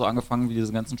hat genauso angefangen wie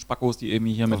diese ganzen Spackos, die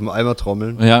irgendwie hier Auf mit... dem Eimer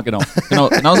trommeln. Ja, genau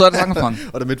so hat es angefangen.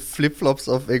 Oder mit Flipflops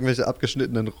auf irgendwelche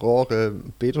abgeschnittenen Rohre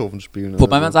Beethoven spielen.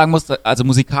 Wobei oder man so. sagen muss, also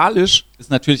musikalisch ist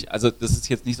natürlich, also das ist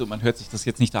jetzt nicht so, man hört sich das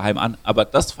jetzt nicht daheim an, aber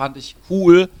das fand ich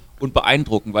cool und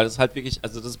beeindruckend, weil das halt wirklich,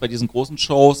 also das ist bei diesen großen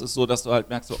Shows ist so, dass du halt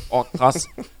merkst, so, oh krass,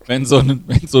 wenn so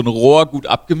ein Rohr gut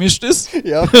abgemischt ist.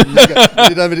 Ja,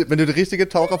 wenn du die richtige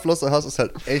Taucherflosse hast, ist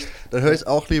halt echt, dann höre ich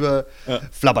auch lieber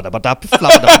flabberdabadab,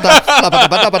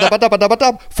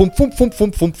 flabberdabadab, fum, fum, fum,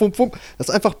 fum, fum, fum, fum. Das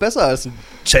ist einfach besser als ein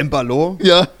Cembalo.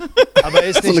 Ja. Aber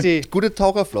ist So nicht eine die. gute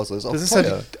Taucherflosse ist auch Das ist,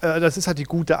 teuer. das ist halt die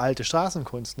gute alte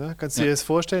Straßenkunst. Ne? Kannst du dir jetzt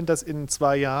vorstellen, dass in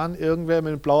 2 Jahren irgendwer mit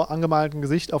einem blau angemalten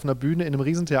Gesicht auf einer Bühne in einem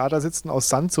Riesentheater sitzt und aus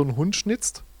Sand so einen Hund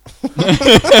schnitzt?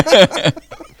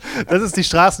 Das ist die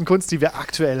Straßenkunst, die wir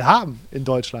aktuell haben in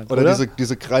Deutschland. Oder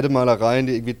diese Kreidemalereien,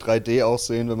 die irgendwie 3D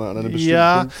aussehen, wenn man an eine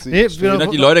bestimmte Punkt sieht. Nee, Ich finde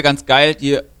die Leute ganz geil,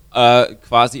 die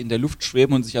quasi in der Luft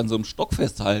schweben und sich an so einem Stock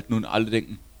festhalten und alle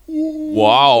denken,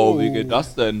 wow, wie geht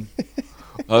das denn?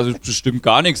 Da ist bestimmt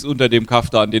gar nichts unter dem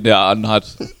Kaftan, den der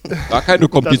anhat. Gar keine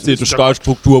komplizierte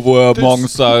Stahlstruktur, wo er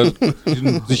morgens da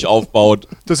sich aufbaut.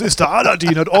 Das ist der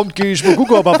Aladdin. Heute Abend gehe ich mal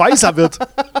gucken, ob er weißer wird.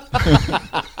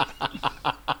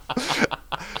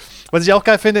 Was ich auch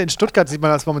geil finde, in Stuttgart sieht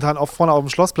man das momentan auch vorne auf dem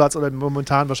Schlossplatz, oder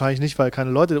momentan wahrscheinlich nicht, weil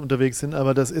keine Leute unterwegs sind,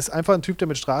 aber das ist einfach ein Typ, der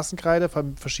mit Straßenkreide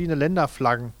verschiedene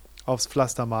Länderflaggen aufs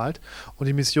Pflaster malt. Und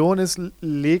die Mission ist,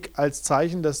 leg als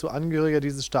Zeichen, dass du Angehöriger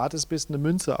dieses Staates bist, eine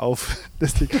Münze auf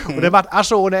das Ding. Und er macht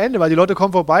Asche ohne Ende, weil die Leute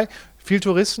kommen vorbei, viele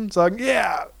Touristen sagen,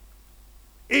 yeah,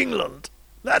 England,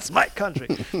 that's my country.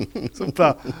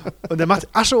 Super. Und er macht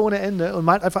Asche ohne Ende und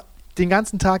malt einfach den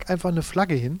ganzen Tag einfach eine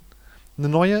Flagge hin. Eine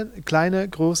neue, kleine,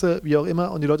 große, wie auch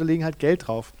immer, und die Leute legen halt Geld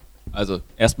drauf. Also,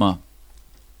 erstmal,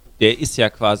 der ist ja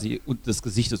quasi das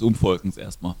Gesicht des Umvolkens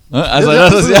erstmal. Ne? Also,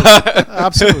 das ist ja.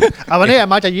 Absolut. Aber nee, er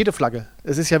malt ja jede Flagge.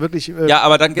 Es ist ja wirklich. Ja,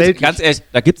 aber dann gibt's, ganz ehrlich,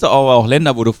 da gibt es auch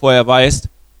Länder, wo du vorher weißt,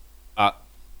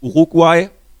 Uruguay,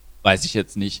 weiß ich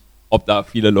jetzt nicht, ob da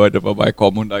viele Leute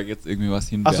vorbeikommen und da jetzt irgendwie was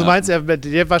hin. Ach, du meinst,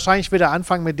 wahrscheinlich wird er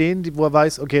anfangen mit denen, wo er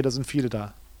weiß, okay, da sind viele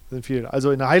da.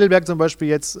 Also in Heidelberg zum Beispiel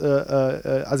jetzt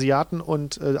Asiaten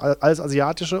und alles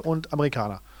Asiatische und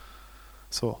Amerikaner.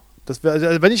 So. Das wär,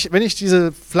 also wenn ich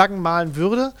diese Flaggen malen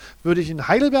würde, würde ich in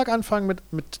Heidelberg anfangen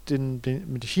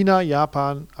mit China,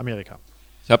 Japan, Amerika.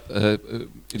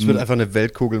 Ich würde einfach eine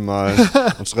Weltkugel malen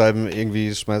und schreiben,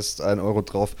 irgendwie schmeißt 1 Euro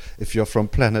drauf, if you're from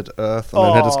planet Earth. Und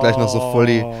dann hätte es gleich noch so voll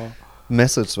die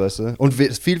Message, weißt du? Und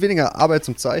viel weniger Arbeit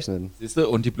zum Zeichnen. Siehst du,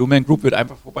 und die Blue Man Group wird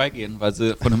einfach vorbeigehen, weil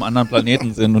sie von einem anderen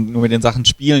Planeten sind und nur mit den Sachen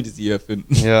spielen, die sie hier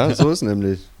finden. Ja, so ist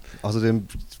nämlich. Außerdem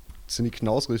sind die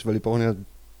knausrig, weil die brauchen ja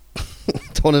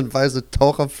tonnenweise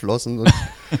Taucherflossen und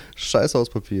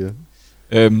Scheißhauspapier.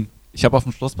 Ich habe auf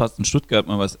dem Schlossplatz in Stuttgart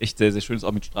mal was echt sehr, sehr Schönes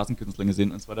auch mit Straßenkünstlern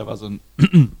gesehen. Und zwar, da war so ein,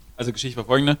 also Geschichte war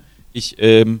folgende, ich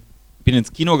bin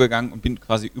ins Kino gegangen und bin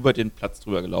quasi über den Platz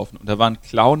drüber gelaufen. Und da war ein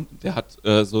Clown, der hat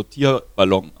so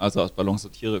Tierballon, also aus Ballons so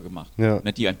Tiere gemacht. Ja. Und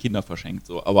hat die an Kinder verschenkt,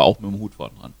 so, aber auch mit dem Hut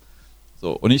vorne dran.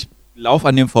 So, und ich laufe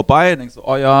an dem vorbei und denke so,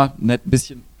 oh ja, nett,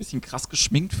 ein bisschen krass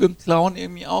geschminkt für einen Clown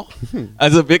irgendwie auch.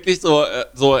 Also wirklich so,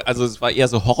 also es war eher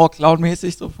so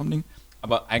Horror-Clown-mäßig so vom Ding.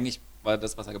 Aber eigentlich war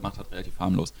das, was er gemacht hat, relativ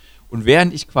harmlos. Und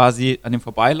während ich quasi an dem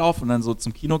vorbeilaufe und dann so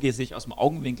zum Kino gehe, sehe ich aus dem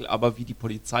Augenwinkel aber, wie die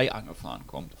Polizei angefahren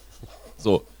kommt.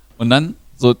 So. Und dann,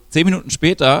 so 10 Minuten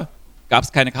später, gab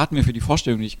es keine Karten mehr für die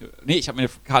Vorstellung. Ich habe mir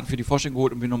Karten für die Vorstellung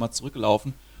geholt und bin nochmal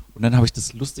zurückgelaufen. Und dann habe ich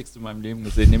das Lustigste in meinem Leben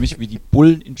gesehen, nämlich wie die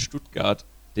Bullen in Stuttgart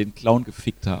den Clown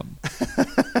gefickt haben.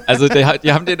 Also die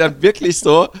haben den dann wirklich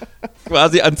so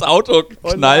quasi ans Auto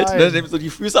geknallt, dem so die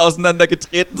Füße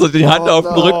auseinandergetreten, so die Hand auf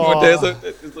den Rücken und der so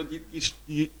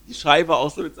die Scheibe auch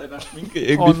so mit seiner Schminke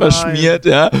irgendwie verschmiert,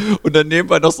 ja. Und daneben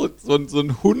war noch so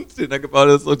ein Hund, den er gebaut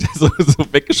hat, der so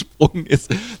weggesprungen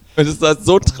ist. Und es war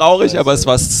so traurig, aber es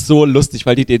war so lustig,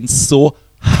 weil die den so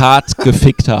hart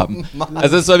gefickt haben.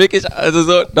 Also es war wirklich, also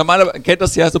so, normalerweise kennt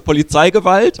das ja so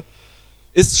Polizeigewalt,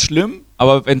 ist schlimm,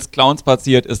 aber wenn es Clowns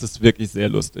passiert, ist es wirklich sehr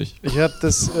lustig. Ich habe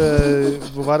das,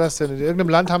 wo war das denn? In irgendeinem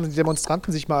Land haben die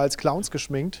Demonstranten sich mal als Clowns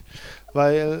geschminkt,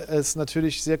 weil es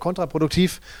natürlich sehr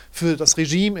kontraproduktiv für das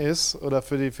Regime ist oder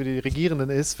für die Regierenden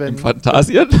ist, wenn, Im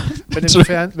Phantasien?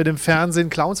 wenn im Fernsehen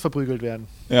Clowns verprügelt werden.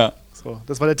 Ja. So,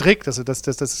 das war der Trick, dass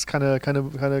es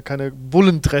keine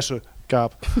Bullendresche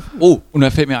gab. Oh, und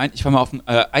da fällt mir ein, ich war mal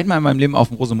einmal in meinem Leben auf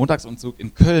dem Rosenmontagsumzug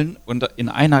in Köln und in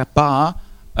einer Bar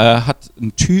hat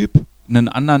ein Typ einen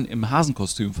anderen im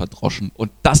Hasenkostüm verdroschen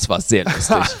und das war sehr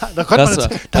lustig. Da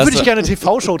würde ich gerne eine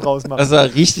TV-Show draus machen. Das war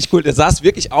richtig cool. Der saß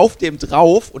wirklich auf dem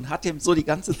drauf und hat dem so die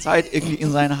ganze Zeit irgendwie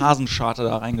in seine Hasenscharte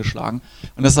da reingeschlagen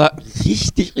und das war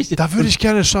richtig. Da würde ich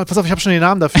gerne schauen. Pass auf, ich habe schon den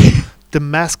Namen dafür. The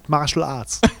Masked Martial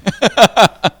Arts.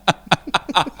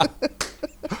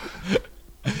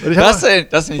 Das finde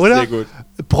ich sehr gut.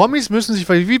 Promis müssen sich,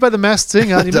 wie bei The Masked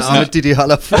Singer, die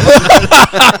Hallervor.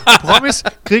 Promis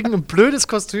kriegen ein blödes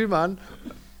Kostüm an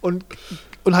und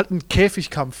halt einen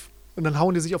Käfigkampf und dann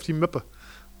hauen die sich auf die Möppe.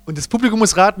 Und das Publikum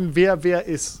muss raten, wer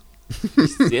ist.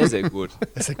 Sehr, sehr gut.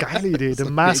 Das ist eine geile Idee. The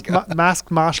Masked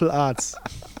Martial Arts.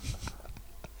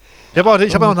 Ich habe auch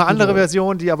noch eine andere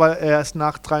Version, die aber erst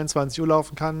nach 23 Uhr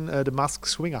laufen kann. The Masked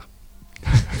Swinger.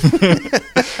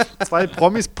 2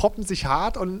 Promis poppen sich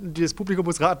hart und das Publikum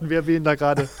muss raten, wer wen da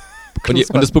gerade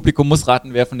Und das Publikum muss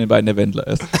raten, wer von den beiden der Wendler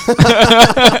ist.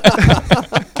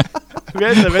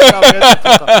 Wer ist der Wendler? Wer ist der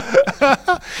Potter?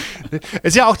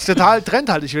 Ist ja auch total Trend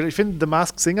halt. Ich finde, The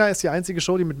Masked Singer ist die einzige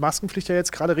Show, die mit Maskenpflicht ja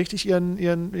jetzt gerade richtig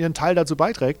ihren Teil dazu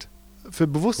beiträgt, für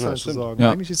Bewusstsein zu sorgen.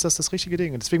 Ja. Eigentlich ist das richtige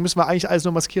Ding. Und deswegen müssen wir eigentlich alles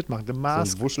nur maskiert machen. The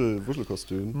Masked, so ein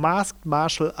Wuschelkostüm. Masked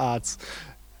Martial Arts.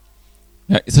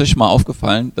 Ja, ist euch mal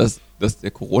aufgefallen, dass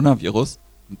der Coronavirus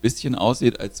ein bisschen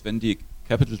aussieht, als wenn die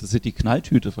Capital City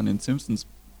Knalltüte von den Simpsons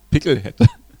Pickel hätte?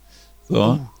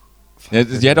 So. Ja,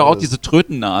 die hat doch auch diese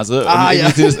Trötennase. Ah, ja.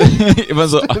 Immer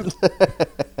so. Habt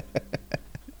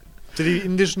ihr die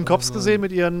indischen Cops gesehen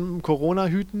mit ihren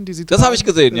Corona-Hüten, die sie Das habe ich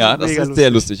gesehen, ja. Das mega sieht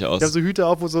sehr lustig aus. Die haben so Hüte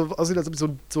auf, wo so aussieht, als ob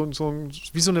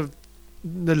wie so eine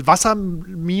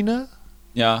Wassermine.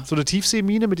 Ja. So eine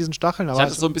Tiefseemine mit diesen Stacheln. Ich Aber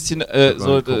hatte so ein bisschen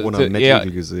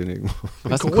Corona-Mettigel gesehen irgendwo.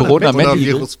 Was, ein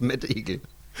Corona-Mettigel? Mettigel.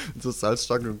 So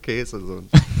Salzstangen und Käse. So.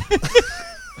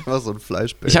 War so ein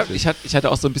Fleischbällchen. Ich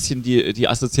hatte auch so ein bisschen die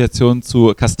Assoziation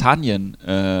zu Kastanien.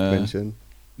 Männchen.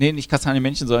 Nee, nicht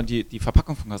Kastanienmännchen, sondern die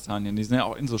Verpackung von Kastanien. Die sind ja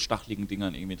auch in so stacheligen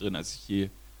Dingern irgendwie drin, als ich die.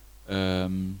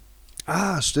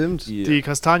 Stimmt. Die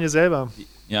Kastanie selber.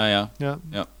 Ja.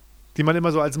 Die man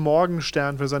immer so als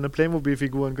Morgenstern für seine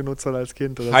Playmobil-Figuren genutzt hat als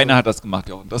Kind. Oder Keiner so. hat das gemacht,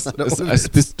 ja. Und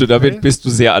damit bist du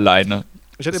sehr alleine.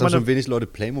 Ich hatte es haben schon wenig Leute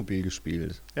Playmobil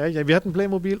gespielt. Ja, wir hatten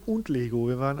Playmobil und Lego.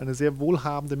 Wir waren eine sehr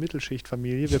wohlhabende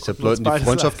Mittelschichtfamilie. Ich habe Leuten die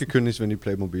Freundschaft gekündigt, wenn die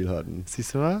Playmobil hatten.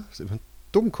 Siehst du mal? Das ist immer ein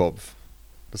Dummkopf.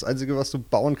 Das Einzige, was du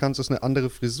bauen kannst, ist eine andere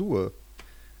Frisur.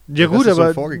 Ja gut, aber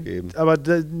aber, vorgegeben. aber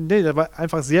da war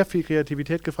einfach sehr viel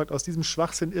Kreativität gefragt, aus diesem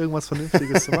Schwachsinn irgendwas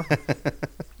Vernünftiges zu machen.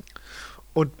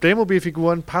 Und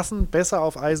Playmobil-Figuren passen besser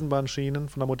auf Eisenbahnschienen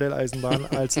von der Modelleisenbahn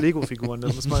als Lego-Figuren.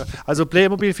 Also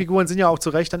Playmobil-Figuren sind ja auch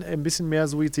zu Recht dann ein bisschen mehr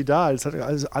suizidal. Es hat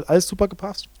alles super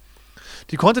gepasst.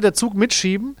 Die konnte der Zug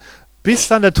mitschieben, bis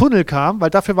dann der Tunnel kam, weil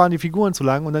dafür waren die Figuren zu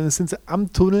lang und dann sind sie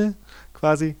am Tunnel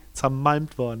quasi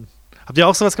zermalmt worden. Habt ihr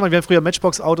auch sowas gemacht? Wir haben früher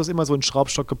Matchbox-Autos immer so in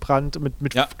Schraubstock gebrannt,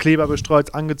 mit Kleber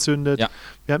bestreut, angezündet. Ja.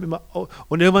 Wir haben immer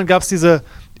und irgendwann gab es diese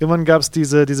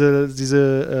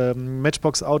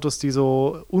Matchbox-Autos, die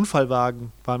so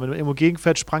Unfallwagen waren. Wenn man irgendwo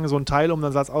gegenfährt, sprang so ein Teil um,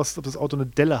 dann sah es aus, als ob das Auto eine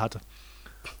Delle hatte.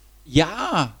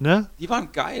 Ja, ne? Die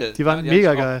waren geil. Die waren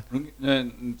mega geil.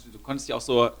 Du konntest die auch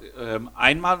so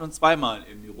einmal und zweimal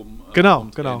irgendwie rum. Genau.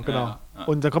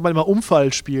 Und dann konnte man immer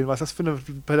Unfall spielen. Was das für eine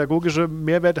pädagogische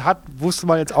Mehrwert hat, wusste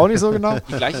man jetzt auch nicht so genau.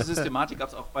 Die gleiche Systematik gab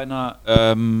es auch bei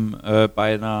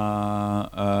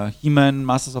einer He-Man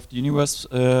Masters of the Universe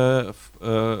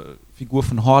Figur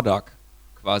von Hordak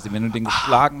quasi. Wenn du den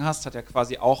geschlagen hast, hat er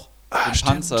quasi auch den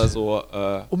Panzer so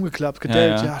umgeklappt,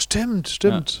 gedellt. Ja, stimmt.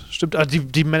 Also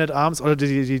die Man at Arms oder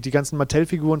die ganzen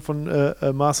Mattel-Figuren von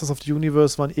Masters of the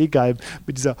Universe waren eh geil.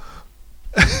 Mit dieser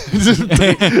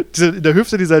in der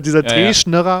Hüfte dieser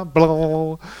Drehschnurrer.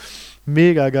 Blau,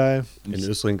 mega geil. In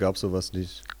Österreich gab es sowas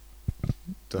nicht.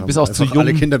 Da du bist auch zu jung.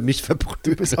 Alle Kinder mich verprügelt.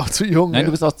 Du bist auch zu jung. Nein,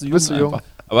 du bist auch zu jung.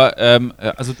 Aber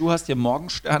also du hast dir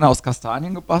Morgensterne aus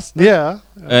Kastanien gebastelt. Ja.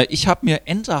 Ich habe mir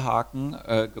Enterhaken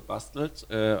gebastelt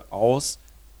aus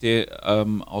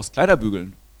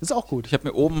Kleiderbügeln. Das ist auch gut. Ich habe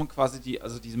mir oben quasi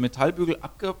diese Metallbügel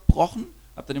abgebrochen,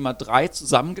 habe dann immer 3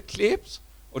 zusammengeklebt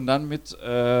und dann mit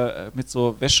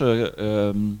so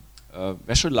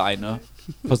Wäscheleine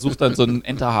versucht dann so einen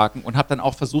Enterhaken und habe dann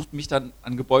auch versucht, mich dann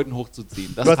an Gebäuden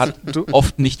hochzuziehen. Das hat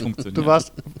oft nicht funktioniert. Du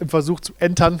warst im Versuch zu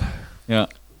entern. Ja.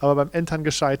 Aber beim Entern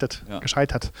gescheitert. Und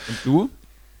du?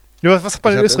 Ja, was hat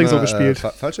man in Österreich so gespielt?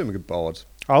 Fallschirme gebaut.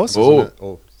 Aus? So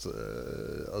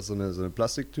eine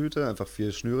Plastiktüte, einfach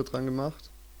 4 Schnüre dran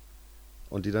gemacht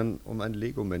und die dann um ein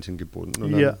Lego-Männchen gebunden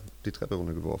und dann die Treppe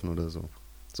runtergeworfen oder so.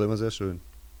 Das war immer sehr schön.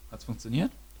 Hat's funktioniert?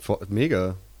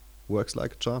 Mega. Works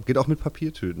like a charm. Geht auch mit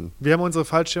Papiertüten. Wir haben unsere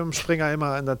Fallschirmspringer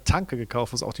immer in der Tanke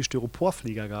gekauft, wo es auch die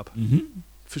Styroporflieger gab. Mhm.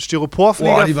 Für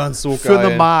Styroporflieger die waren so für geil.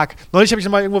 eine Mark. Neulich habe ich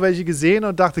mal irgendwo welche gesehen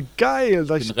und dachte, geil.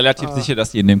 Ich bin relativ sicher,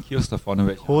 dass die in dem Kiosk da vorne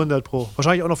welche 100 Pro.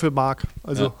 Wahrscheinlich auch noch für Mark.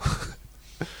 Also.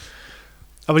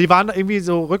 Aber die waren irgendwie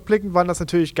so, rückblickend waren das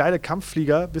natürlich geile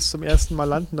Kampfflieger. Bis zum ersten Mal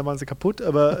landen, da waren sie kaputt.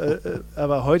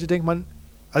 Aber heute denkt man,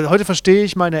 also heute verstehe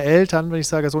ich meine Eltern, wenn ich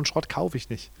sage, so einen Schrott kaufe ich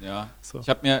nicht. Ja, so.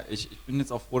 Ich bin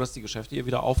jetzt auch froh, dass die Geschäfte hier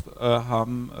wieder auf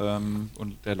haben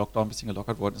und der Lockdown ein bisschen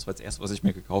gelockert worden ist, weil das erste, was ich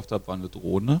mir gekauft habe, war eine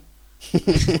Drohne. Da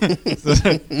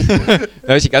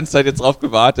habe ich die ganze Zeit jetzt drauf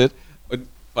gewartet. Und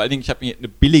Vor allen Dingen, ich habe mir eine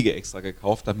billige extra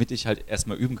gekauft, damit ich halt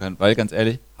erstmal üben kann. Weil, ganz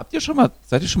ehrlich, seid ihr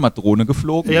schon mal Drohne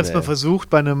geflogen? Ich habe es mal versucht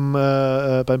beim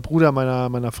Bruder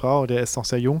meiner Frau, der ist noch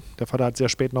sehr jung. Der Vater hat sehr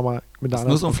spät nochmal mit einer Das ist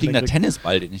nur so ein fliegender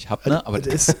Tennisball, den ich habe, ne? Aber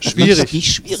das ist schwierig. Richtig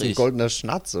Ist ein schwierig. goldener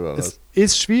Schnatz oder was? Es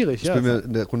ist schwierig, Ich ja. bin mir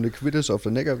in der Runde Quidditch auf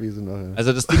der Neckarwiese nachher.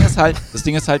 Also das Ding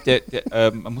ist halt,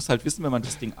 man muss halt wissen, wenn man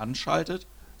das Ding anschaltet,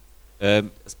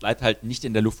 es bleibt halt nicht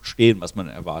in der Luft stehen, was man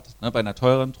erwartet. Ne? Bei einer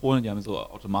teureren Drohne, die haben so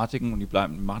Automatiken und die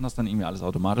machen das dann irgendwie alles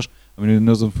automatisch. Aber wenn du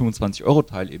nur so ein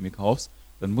 25-Euro-Teil irgendwie kaufst,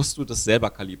 dann musst du das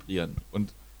selber kalibrieren.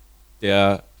 Und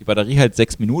die Batterie hält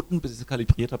 6 Minuten, bis ich sie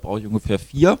kalibriert habe, brauche ich ungefähr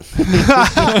 4.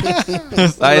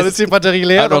 Das Dann ist die Batterie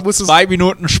leer, dann dann musst du 2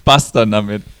 Minuten Spaß dann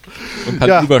damit. Und kann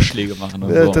Ja. Überschläge machen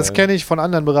und so. Das kenne ich von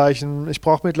anderen Bereichen. Ich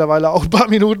brauche mittlerweile auch ein paar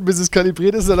Minuten, bis es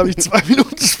kalibriert ist, dann habe ich 2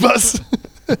 Minuten Spaß.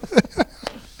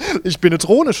 Ich bin eine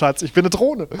Drohne, Schatz, ich bin eine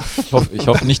Drohne. Ich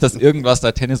hoffe nicht, dass irgendwas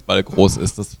da Tennisball groß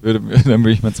ist. Dann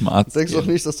würde ich mal zum Arzt Denkst doch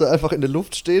gehen. nicht, dass der einfach in der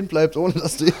Luft stehen bleibt, ohne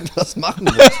dass du irgendwas machen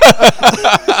musst.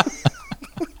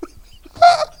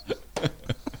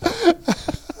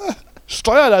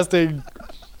 Steuer das Ding.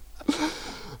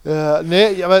 Ja,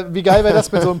 nee, aber wie geil wäre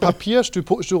das mit so einem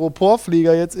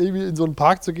Papier-Styroporflieger jetzt irgendwie in so einen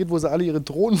Park zu gehen, wo sie alle ihre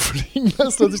Drohnen fliegen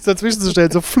lassen und sich dazwischen zu stellen,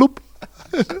 so flupp.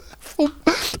 Fupp.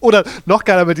 Oder noch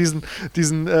geiler mit diesen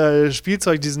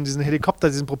Spielzeug, diesen Helikopter,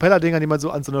 diesen Propellerdingern, die man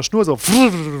so an so einer Schnur so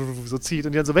zieht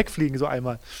und die dann so wegfliegen, so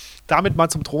einmal. Damit mal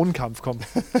zum Drohnenkampf kommen.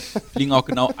 Fliegen auch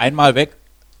genau einmal weg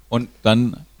und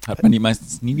dann hat man die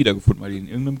meistens nie wieder gefunden, weil die in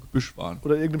irgendeinem Gebüsch waren.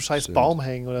 Oder in irgendeinem scheiß Stimmt. Baum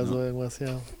hängen oder so irgendwas,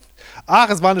 ja. Ach,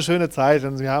 es war eine schöne Zeit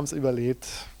und wir haben es überlebt.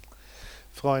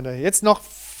 Freunde, jetzt noch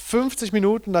 50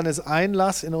 Minuten, dann ist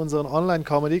Einlass in unseren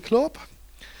Online-Comedy-Club.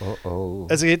 Oh oh.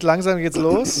 Es geht langsam geht's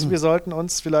los. Wir sollten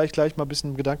uns vielleicht gleich mal ein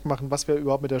bisschen Gedanken machen, was wir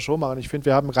überhaupt mit der Show machen. Ich finde,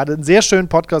 wir haben gerade einen sehr schönen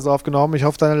Podcast aufgenommen. Ich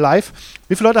hoffe, deine Live.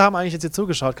 Wie viele Leute haben eigentlich jetzt hier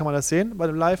zugeschaut? Kann man das sehen bei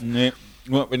dem Live? Nee,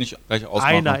 nur wenn ich gleich ausmache.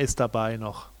 Einer ist dabei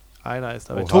noch. Einer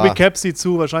ist dabei. Oha. Tobi Caps sieht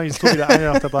zu. Wahrscheinlich ist Tobi der eine,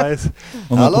 der noch dabei ist.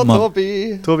 Mal Hallo gucken.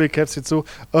 Tobi. Tobi Caps sieht zu.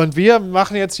 Und wir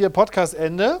machen jetzt hier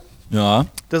Podcast-Ende. Ja.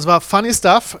 Das war Funny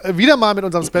Stuff. Wieder mal mit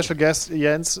unserem Special Guest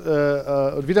Jens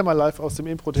und wieder mal live aus dem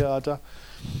Impro-Theater.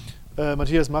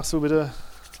 Matthias, machst du bitte.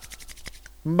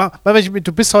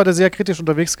 Du bist heute sehr kritisch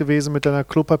unterwegs gewesen mit deiner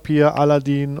Klopapier,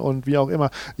 Aladdin und wie auch immer.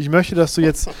 Ich möchte, dass du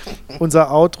jetzt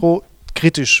unser Outro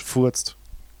kritisch furzt.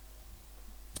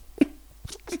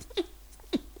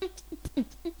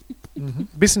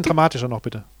 Bisschen dramatischer noch,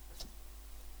 bitte.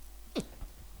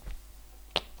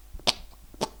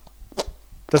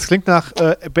 Das klingt nach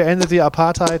beendet die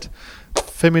Apartheid,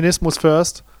 Feminismus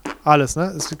first, alles,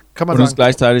 ne? Das kann man Und ist sagen.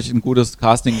 gleichzeitig ein gutes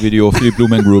Casting-Video für die Blue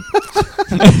Man Group.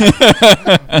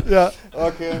 Ja.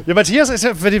 Okay. Ja, Matthias ist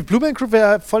ja für die Blue Man Group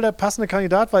wäre voll der passende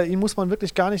Kandidat, weil ihn muss man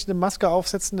wirklich gar nicht eine Maske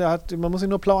aufsetzen, man muss ihn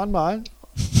nur blau anmalen.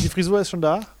 Die Frisur ist schon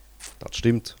da. Das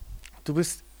stimmt. Du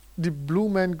bist die Blue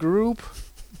Man Group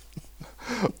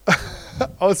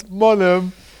aus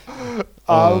Monnem.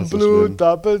 Am ist so Blue schlimm.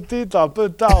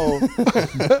 Doppel-Dau.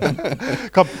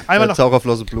 Komm, einmal noch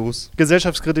Taucherflosse Blues.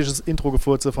 gesellschaftskritisches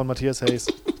Intro-Gefurze von Matthias Hayes.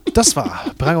 Das war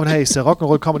Prang und Hayes, der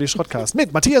Rock'n'Roll Comedy Schrottcast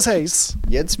mit Matthias Hayes.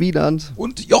 Jens Wieland.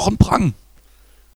 Und Jochen Prang.